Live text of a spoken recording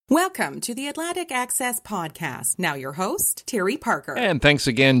Welcome to the Atlantic Access Podcast. Now your host, Terry Parker. And thanks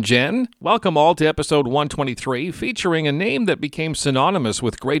again, Jen. Welcome all to episode 123, featuring a name that became synonymous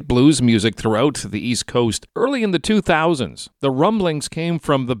with great blues music throughout the East Coast early in the 2000s. The rumblings came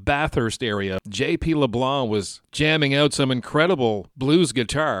from the Bathurst area. J.P. LeBlanc was jamming out some incredible blues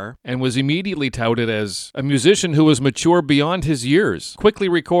guitar and was immediately touted as a musician who was mature beyond his years. Quickly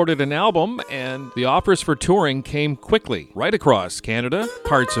recorded an album, and the offers for touring came quickly, right across Canada,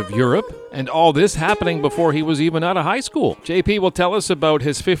 parts of Europe, and all this happening before he was even out of high school. JP will tell us about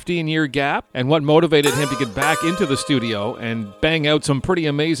his 15-year gap and what motivated him to get back into the studio and bang out some pretty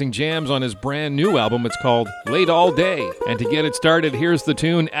amazing jams on his brand new album. It's called Late All Day. And to get it started, here's the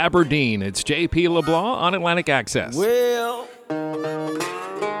tune Aberdeen. It's JP LeBlanc on Atlantic Access. Well,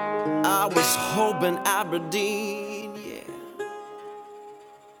 I was hoping Aberdeen, yeah.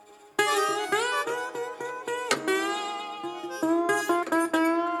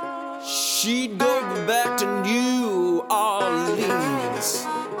 She'd go back to New Orleans.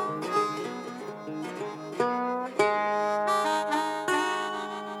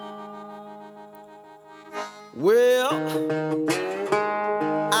 Well,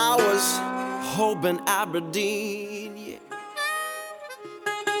 I was hoping Aberdeen, yeah.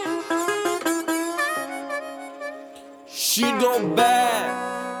 She'd go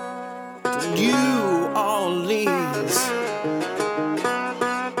back to New Orleans.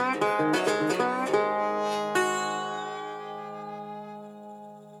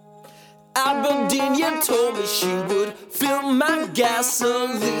 Aberdeen, you told me she would fill my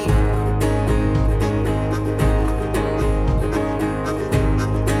gasoline.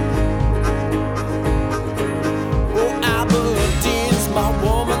 Oh, Aberdeen's my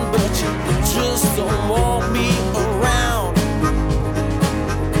woman, but you just don't want me around.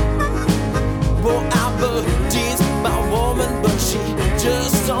 Oh, Aberdeen's my woman, but she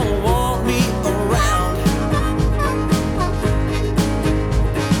just don't want me around.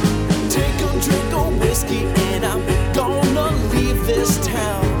 Drink a whiskey and I'm gonna leave this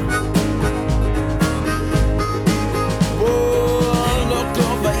town. Oh, look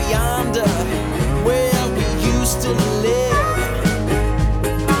over yonder where we used to live.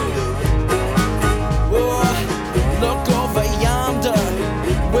 Oh, look over yonder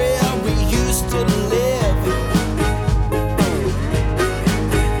where we used to live.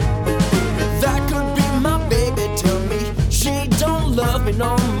 That could be my baby, tell me she don't love me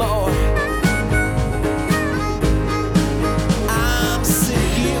no more.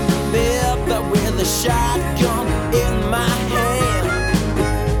 With a shotgun in my hand,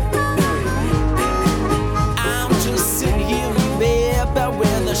 I'm just sitting here in bed, but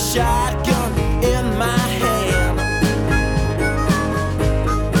with a shotgun in my hand.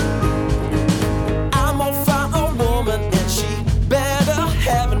 I'm gonna find a woman and she better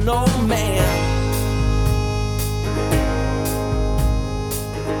have no man.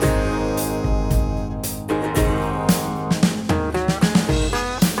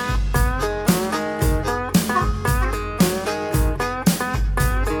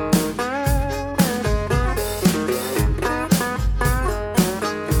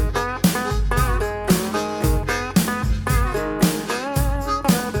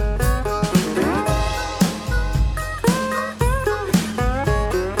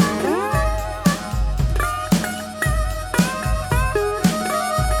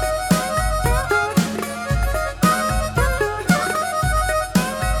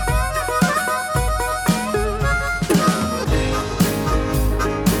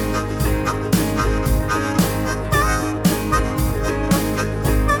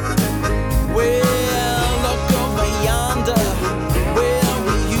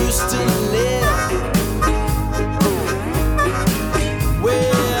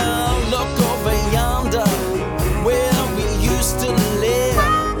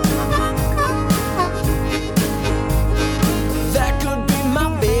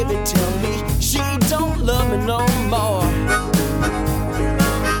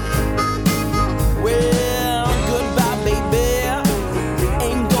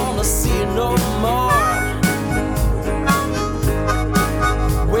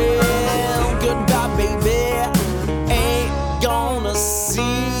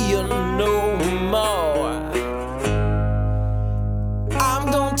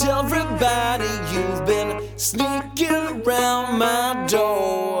 Sneaking around my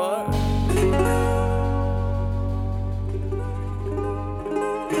door.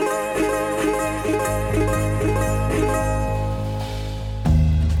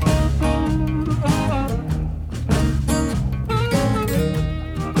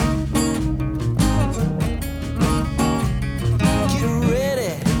 Get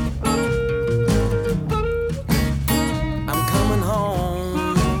ready.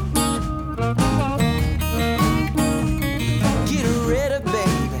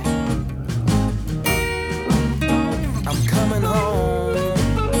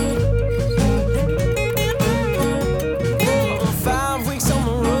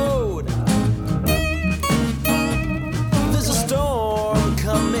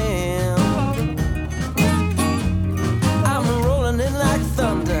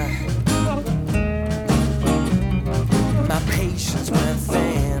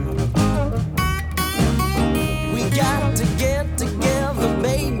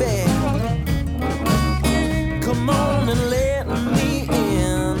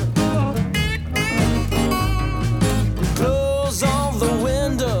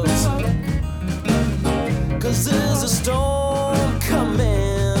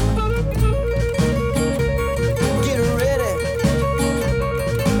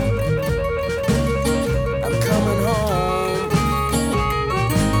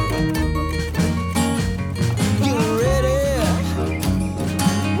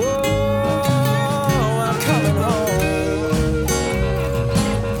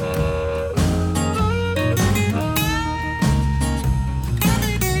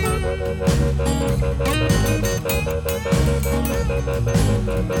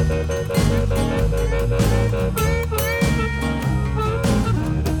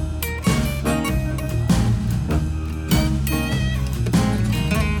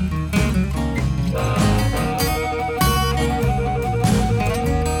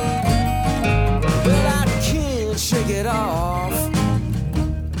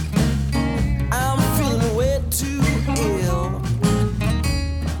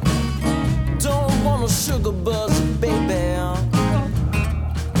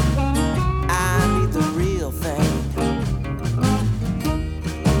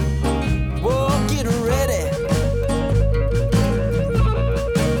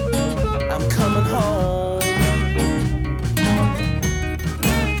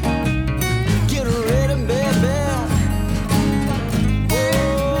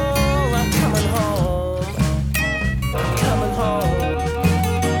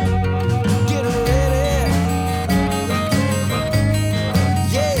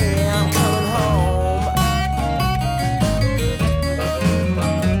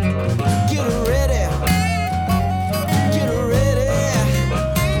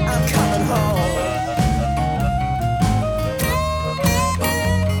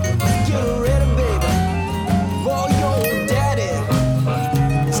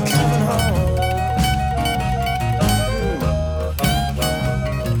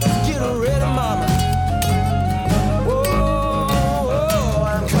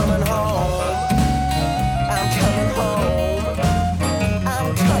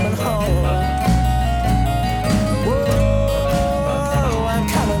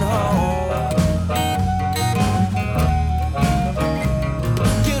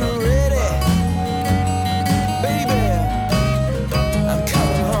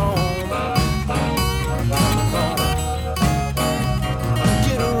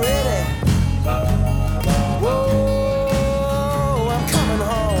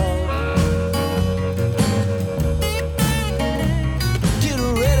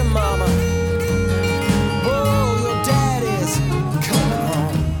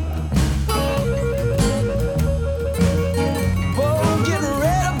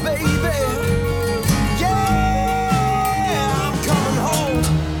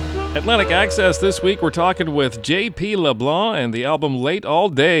 Atlantic Access this week, we're talking with J.P. LeBlanc and the album Late All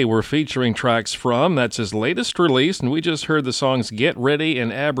Day we're featuring tracks from. That's his latest release, and we just heard the songs Get Ready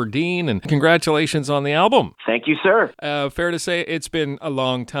and Aberdeen, and congratulations on the album. Thank you, sir. Fair to say it's been a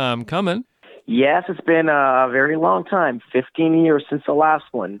long time coming. Yes, it's been a very long time, 15 years since the last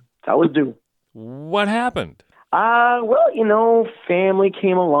one. That was due. What happened? Well, family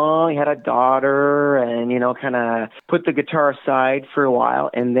came along, had a daughter, and, kind of put the guitar aside for a while.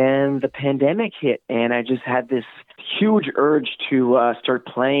 And then the pandemic hit, and I just had this huge urge to start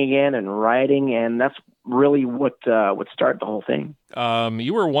playing again and writing, and that's really what started the whole thing.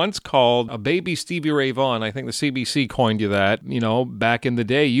 You were once called a baby Stevie Ray Vaughan. I think the CBC coined you that. Back in the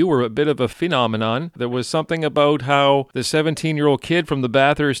day, you were a bit of a phenomenon. There was something about how the 17-year-old kid from the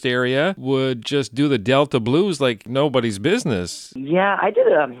Bathurst area would just do the Delta blues like nobody's business. Yeah, I did.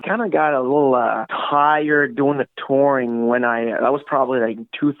 Kind of got a little tired doing the touring when that was probably like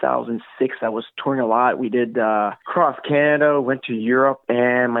 2006. I was touring a lot. We did across Canada, went to Europe,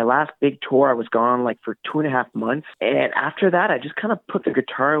 and my last big tour, I was gone like for 2.5 months. And after that, I just kind of put the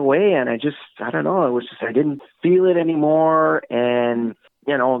guitar away, and I don't know, I didn't feel it anymore. And,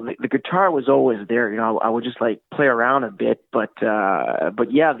 the guitar was always there. I would just like play around a bit, but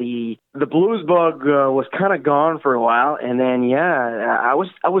yeah, the blues bug was kind of gone for a while. And then, I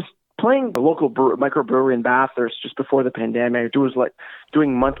was playing the local microbrewery in Bathurst just before the pandemic. It was like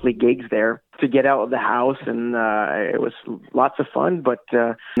doing monthly gigs there to get out of the house, and it was lots of fun. But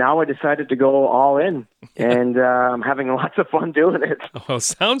now I decided to go all in, and I'm having lots of fun doing it. Well,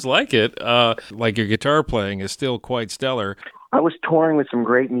 sounds like it. Like your guitar playing is still quite stellar. I was touring with some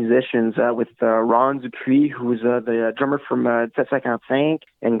great musicians, with Ron Dupuis, who's the drummer from C'est Ça Quand Cinq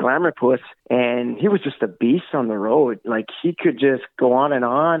and Glamour Puss, and he was just a beast on the road. Like, he could just go on. And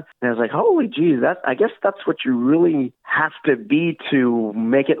I was like, holy geez, I guess that's what you really have to be to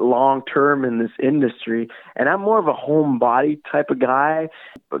make it long-term in this industry. And I'm more of a homebody type of guy,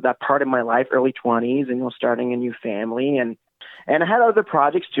 that part of my life, early 20s, and starting a new family, and I had other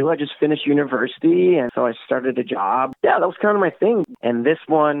projects too. I just finished university, and so I started a job. Yeah, that was kind of my thing. And this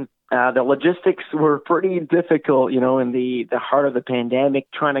one, the logistics were pretty difficult, in the heart of the pandemic,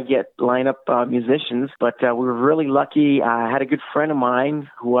 trying to line up musicians. But we were really lucky. I had a good friend of mine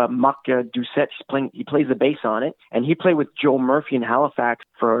who, Marc Doucette, he plays the bass on it, and he played with Joe Murphy in Halifax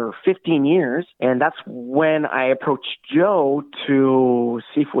for 15 years. And that's when I approached Joe to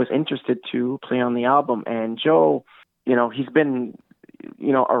see if he was interested to play on the album. And Joe, he's been,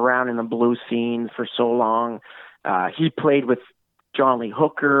 around in the blues scene for so long. He played with John Lee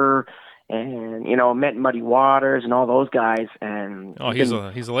Hooker and, met Muddy Waters and all those guys. And he's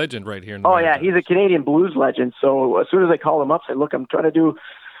a legend right here. He's a Canadian blues legend. So as soon as I called him up, I said, look, I'm trying to do,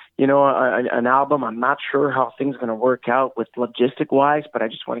 an album. I'm not sure how things are going to work out with logistic-wise, but I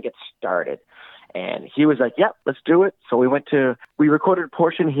just want to get started. And he was like, yeah, let's do it. So we recorded a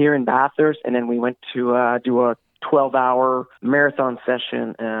portion here in Bathurst, and then we went to do a 12-hour marathon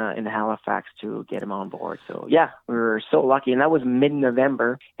session in Halifax to get him on board. So, yeah, we were so lucky. And that was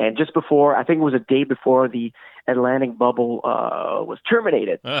mid-November. And just before, I think it was a day before the Atlantic bubble was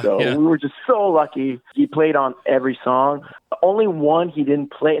terminated. We were just so lucky. He played on every song. Only one he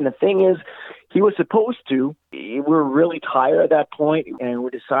didn't play. And the thing is, he was supposed to. We were really tired at that point, and we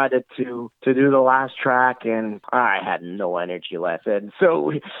decided to do the last track, and I had no energy left. And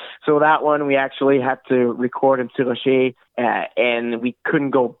so that one we actually had to record in Tirocher, and we couldn't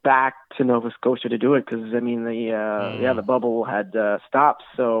go back to Nova Scotia to do it because the bubble had stopped,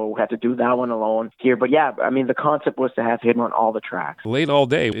 so we had to do that one alone here. But yeah, the concept was to have him on all the tracks. Late All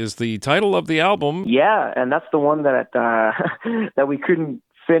Day is the title of the album. Yeah, and that's the one that that we couldn't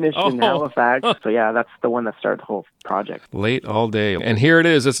finish in Halifax. So yeah, that's the one that started the whole project. Late All Day. And here it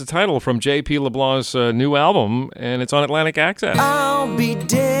is. It's a title from J.P. LeBlanc's new album, and it's on Atlantic Access. I'll be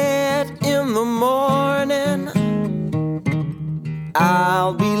dead in the morning.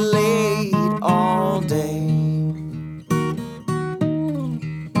 I'll be late all day.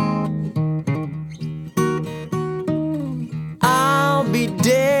 I'll be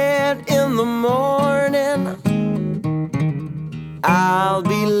dead in the morning. I'll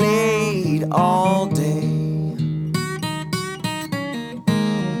be late all day.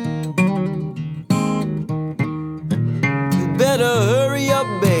 You better hurry up,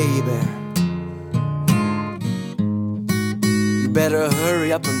 baby. You better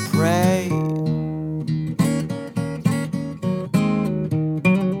hurry up and pray.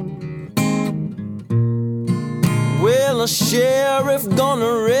 Well, a sheriff gonna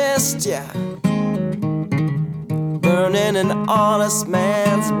arrest ya, burning an honest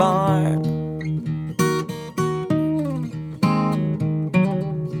man's barn.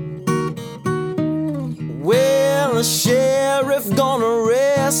 the sheriff gonna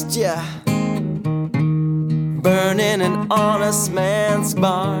arrest ya, burning an honest man's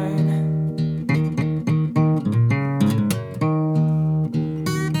barn.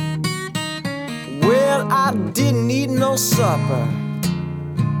 Well, I didn't eat no supper,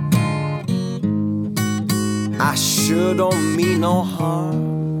 I sure don't mean no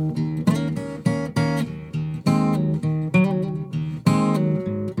harm.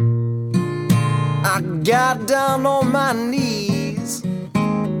 I got down on my knees,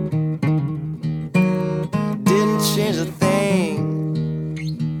 didn't change a thing.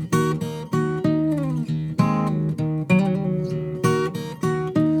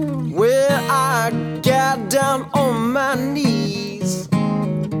 Well, I got down on my knees,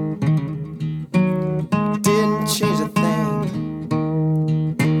 didn't change a thing.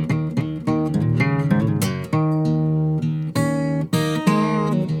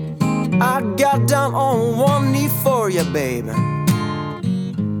 I got down on one knee for you, baby.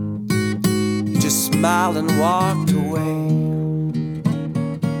 You just smiled and walked away.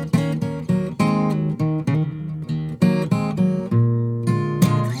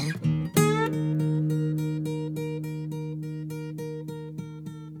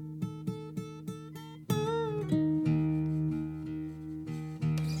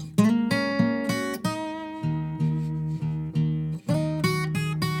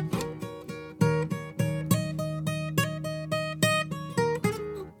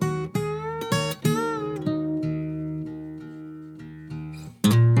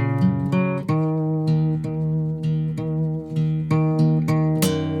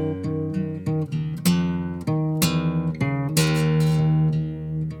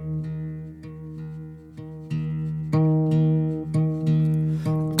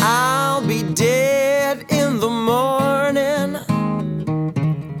 I'll be dead in the morning,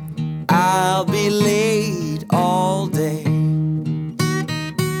 I'll be late all day.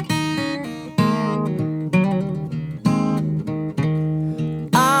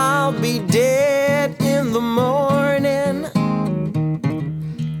 I'll be dead in the morning,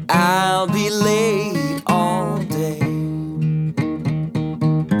 I'll be late all day.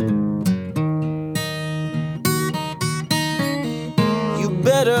 You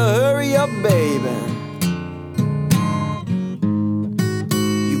better hurry up, baby.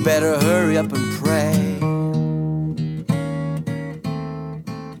 You better hurry up and pray.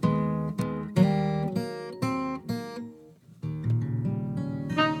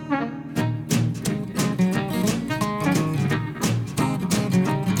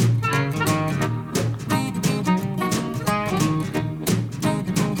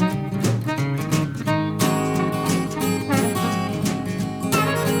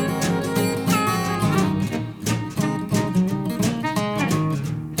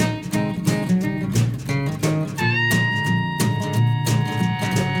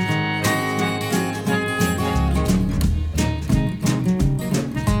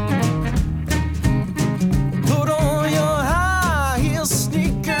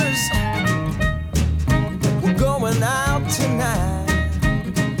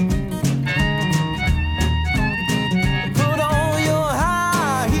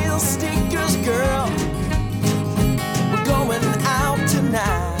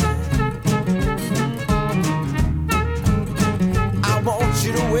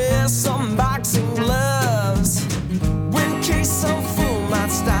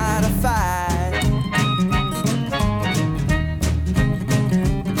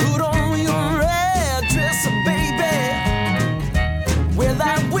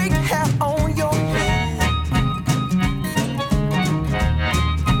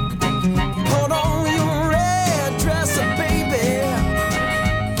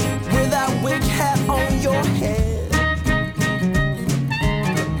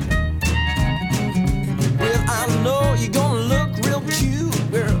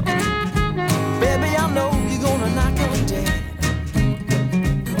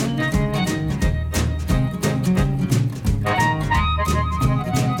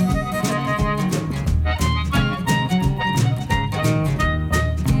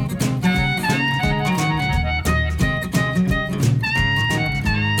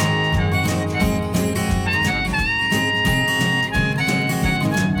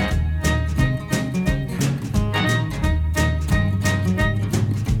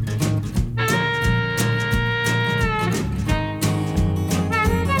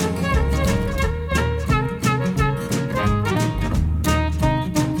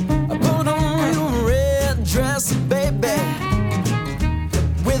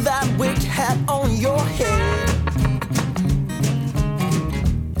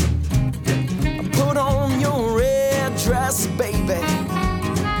 dress, baby,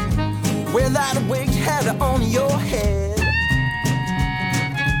 with that wig hat on your head.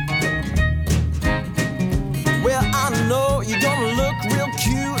 Well, I know you're gonna look real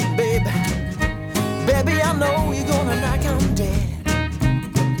cute, baby. Baby, I know you're gonna knock 'em dead.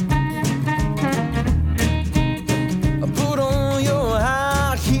 Put on your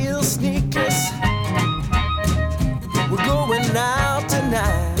high heel sneakers. We're going out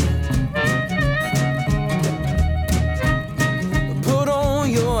tonight. Put on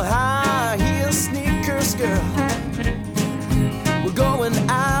your high heel sneakers, girl. We're going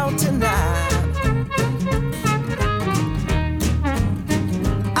out tonight.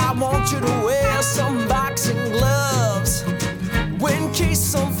 I want you to wear some boxing gloves in case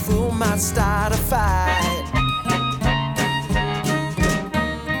some fool might start a fight.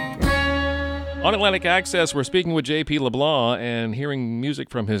 On Atlantic Access, we're speaking with JP LeBlanc and hearing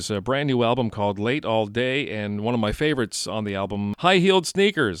music from his brand new album called Late All Day, and one of my favorites on the album, High Heeled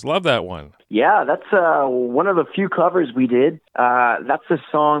Sneakers. Love that one. Yeah, that's one of the few covers we did. That's a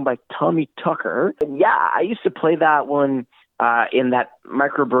song by Tommy Tucker. And yeah, I used to play that one in that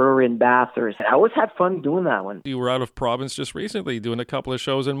microbrewery in Bathurst. I always had fun doing that one. You were out of province just recently doing a couple of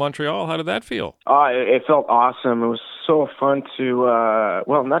shows in Montreal. How did that feel? It felt awesome. It was so fun to,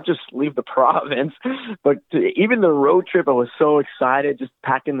 not just leave the province, but even the road trip, I was so excited, just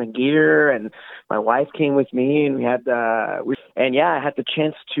packing the gear, and my wife came with me, and we had, I had the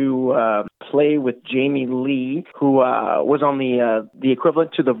chance to play with Jamie Lee, who was on the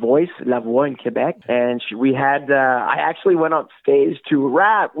equivalent to The Voice, La Voix in Quebec, and I actually went on stage to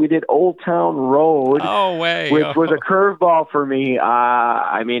rap. We did Old Town Road, which was a curveball for me.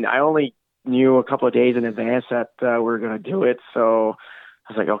 I only knew a couple of days in advance that we were going to do it, so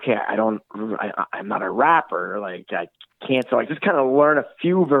I was like, okay, I'm not a rapper, like I can't, so I just kind of learned a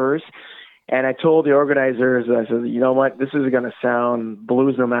few verse, and I told the organizers, I said, you know what, this is going to sound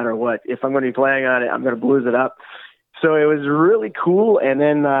blues no matter what. If I'm going to be playing on it, I'm going to blues it up. So it was really cool, and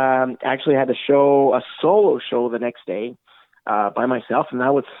then actually had a solo show the next day by myself, and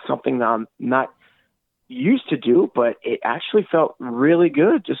that was something that I'm not used to do, but it actually felt really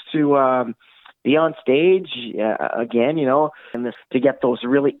good just to be on stage again, and to get those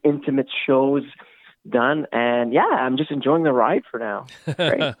really intimate shows done. And yeah, I'm just enjoying the ride for now.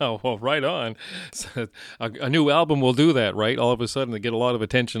 Right? Well, right on. So, a new album will do that, right? All of a sudden, they get a lot of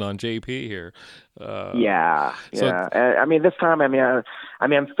attention on JP here. Yeah. This time,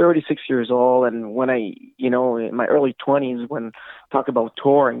 I'm 36 years old, and when in my early 20s, when talk about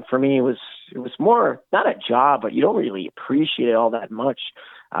touring, for me, it was more not a job, but you don't really appreciate it all that much.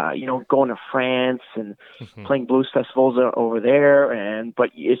 Going to France and playing blues festivals over there, but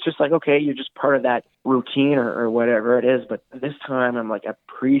it's just like, okay, you're just part of that routine or whatever it is. But this time, I'm like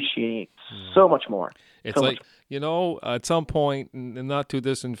appreciating so much more. It's so like, at some point in the not too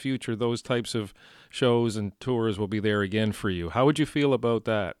distant future, those types of shows and tours will be there again for you. How would you feel about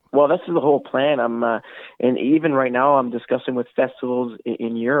that? Well, this is the whole plan. And even right now, I'm discussing with festivals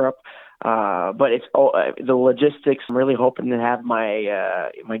in Europe. But it's the logistics. I'm really hoping to have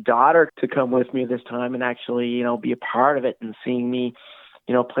my daughter to come with me this time and actually, be a part of it and seeing me,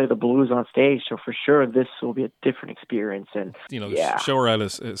 play the blues on stage. So for sure, this will be a different experience. And show her how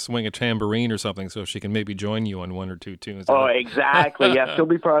to swing a tambourine or something, so she can maybe join you on one or two tunes. Oh, exactly. Yeah, she'll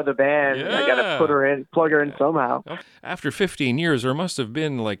be part of the band. Yeah. I got to plug her in somehow. After 15 years, there must have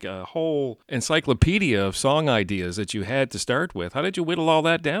been like a whole encyclopedia of song ideas that you had to start with. How did you whittle all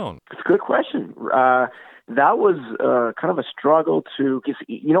that down? It's a good question. That was kind of a struggle because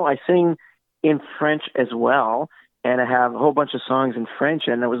I sing in French as well. And I have a whole bunch of songs in French,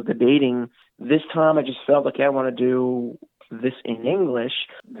 and I was debating. This time I just felt like I want to do this in English.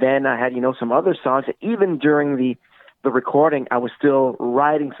 Then I had, some other songs. Even during the recording, I was still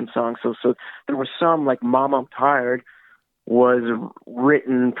writing some songs. So there were some, like Mama, I'm Tired, was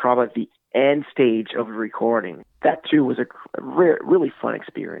written probably at the end stage of the recording. That, too, was a really fun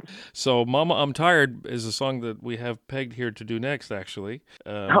experience. So Mama, I'm Tired is a song that we have pegged here to do next, actually.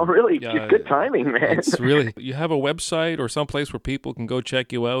 Oh, really? Good timing, man. It's really... You have a website or someplace where people can go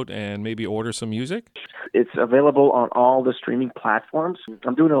check you out and maybe order some music? It's available on all the streaming platforms.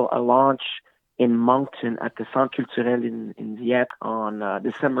 I'm doing a launch in Moncton at the Centre Culturel in Dieppe on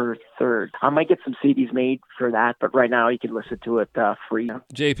December 3rd. I might get some CDs made for that, but right now you can listen to it free.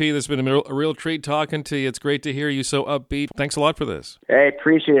 JP, this has been a real treat talking to you. It's great to hear you so upbeat. Thanks a lot for this. Hey,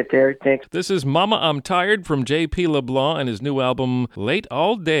 appreciate it, Terry. Thanks. This is Mama, I'm Tired from JP LeBlanc and his new album, Late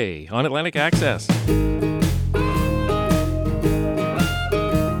All Day, on Atlantic Access.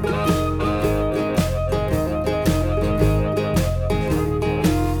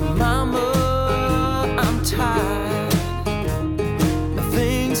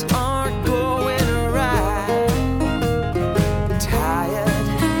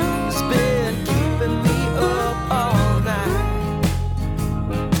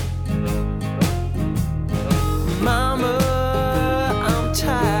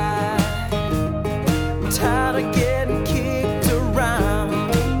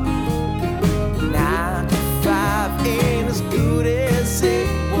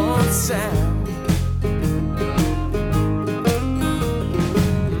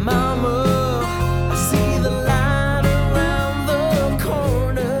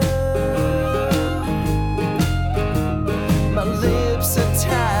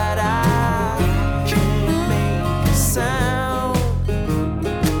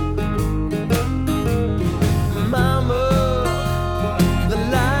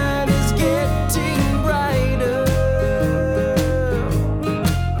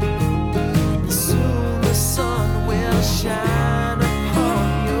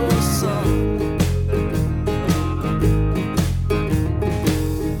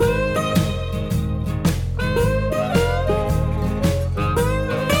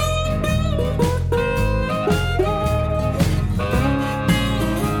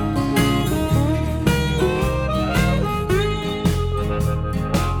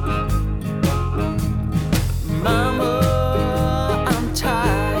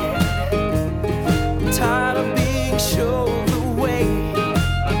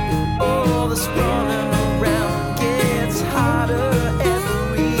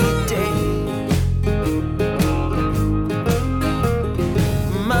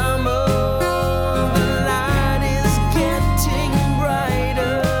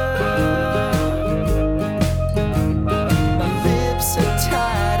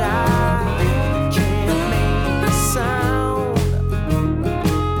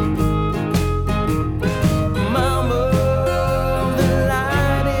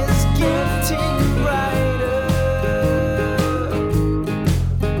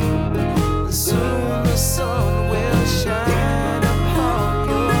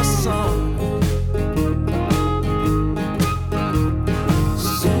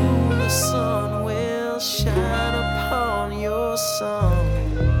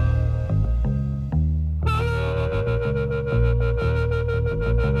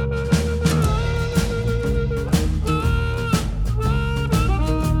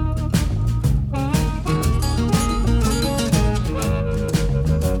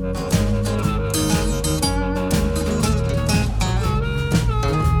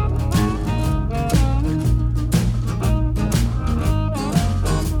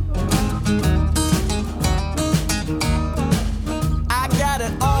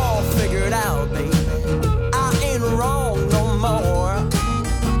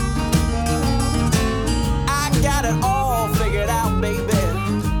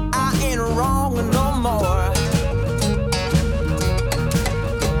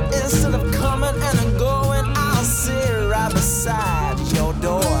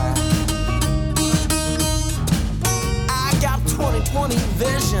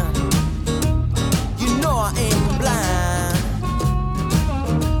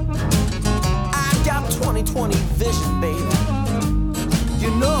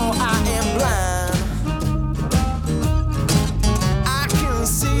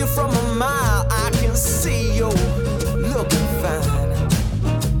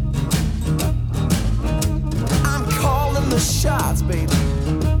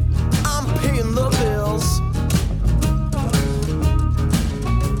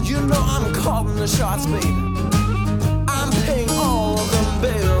 shots, baby. I'm paying all of the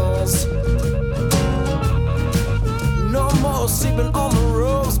bills. No more sleeping on the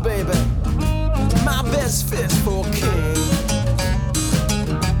roofs, baby. My bed's fit for a king.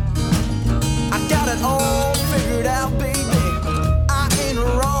 I got it all figured out, baby. I ain't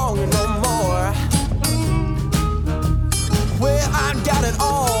wrong no more. Well, I got it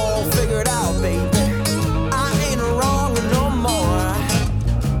all figured out, baby. I ain't wrong no more.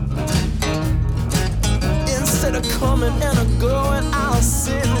 Instead of coming and a going, I'll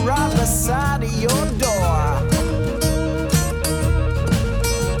sit right beside your door.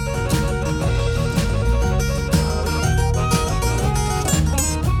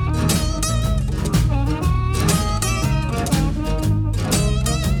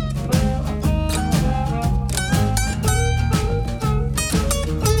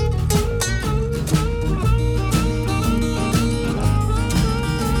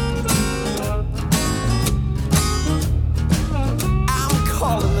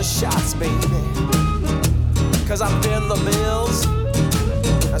 Shots, baby, 'cause I'm paying the bills.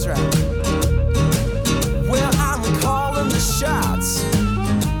 That's right. Well, I'm calling the shots.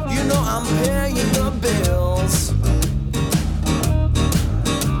 You know I'm paying the bills.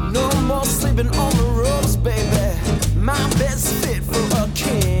 No more sleeping on the roofs, baby. My bed's fit for a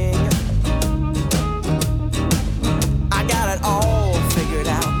king. I got it all figured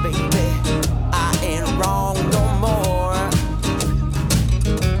out, baby. I ain't wrong no more.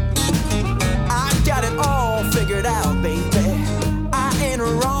 Got it all figured out, baby. I ain't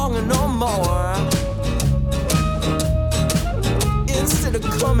wrong no more. Instead of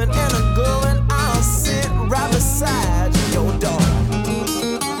coming and a going, I'll sit right beside your door.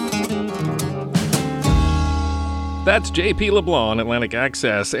 That's J.P. LeBlanc on Atlantic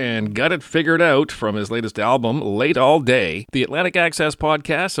Access and Got It Figured Out from his latest album, Late All Day. The Atlantic Access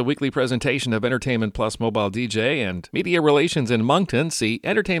Podcast, a weekly presentation of Entertainment Plus Mobile DJ and Media Relations in Moncton. See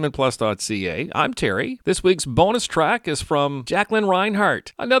entertainmentplus.ca. I'm Terry. This week's bonus track is from Jacqueline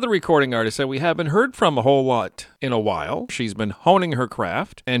Reinhardt, another recording artist that we haven't heard from a whole lot in a while. She's been honing her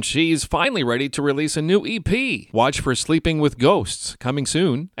craft, and she's finally ready to release a new EP. Watch for Sleeping with Ghosts, coming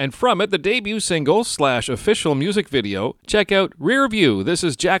soon. And from it, the debut single / official music video. Check out Rear View. This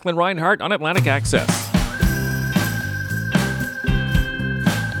is Jacqueline Reinhardt on Atlantic Access.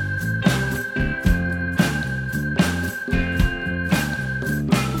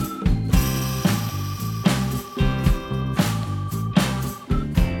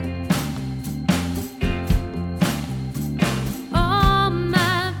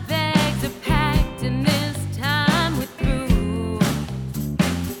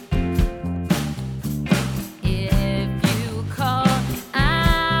 If you call,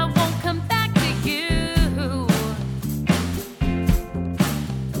 I won't come back to you.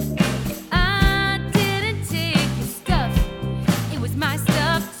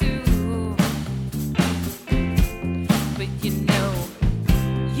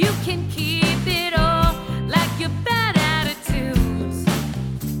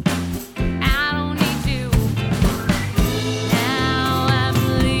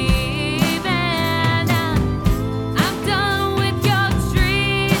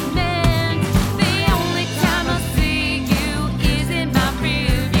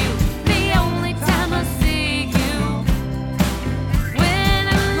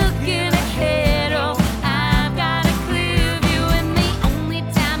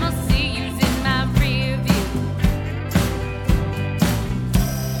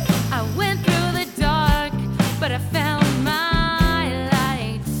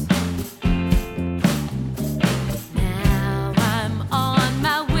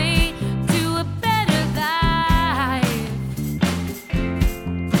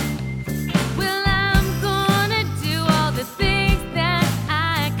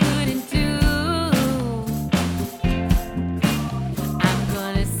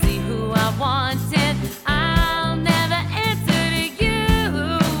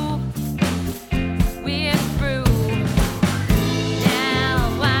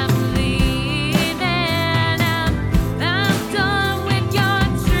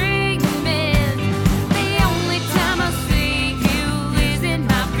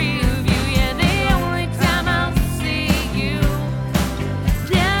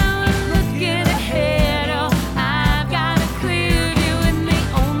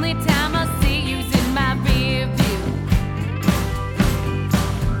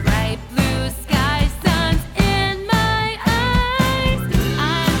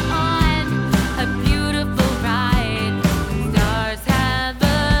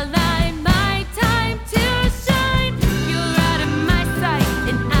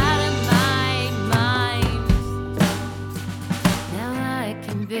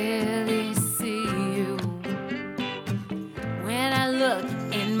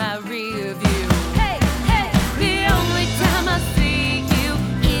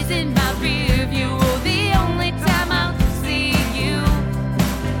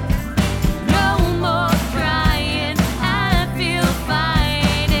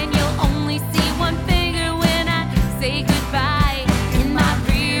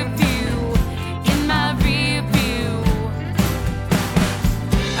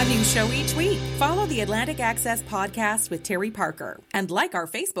 A new show each week. Follow the Atlantic Access podcast with Terry Parker and like our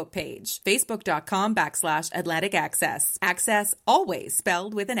Facebook page, facebook.com/Atlantic Access. Access always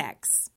spelled with an X.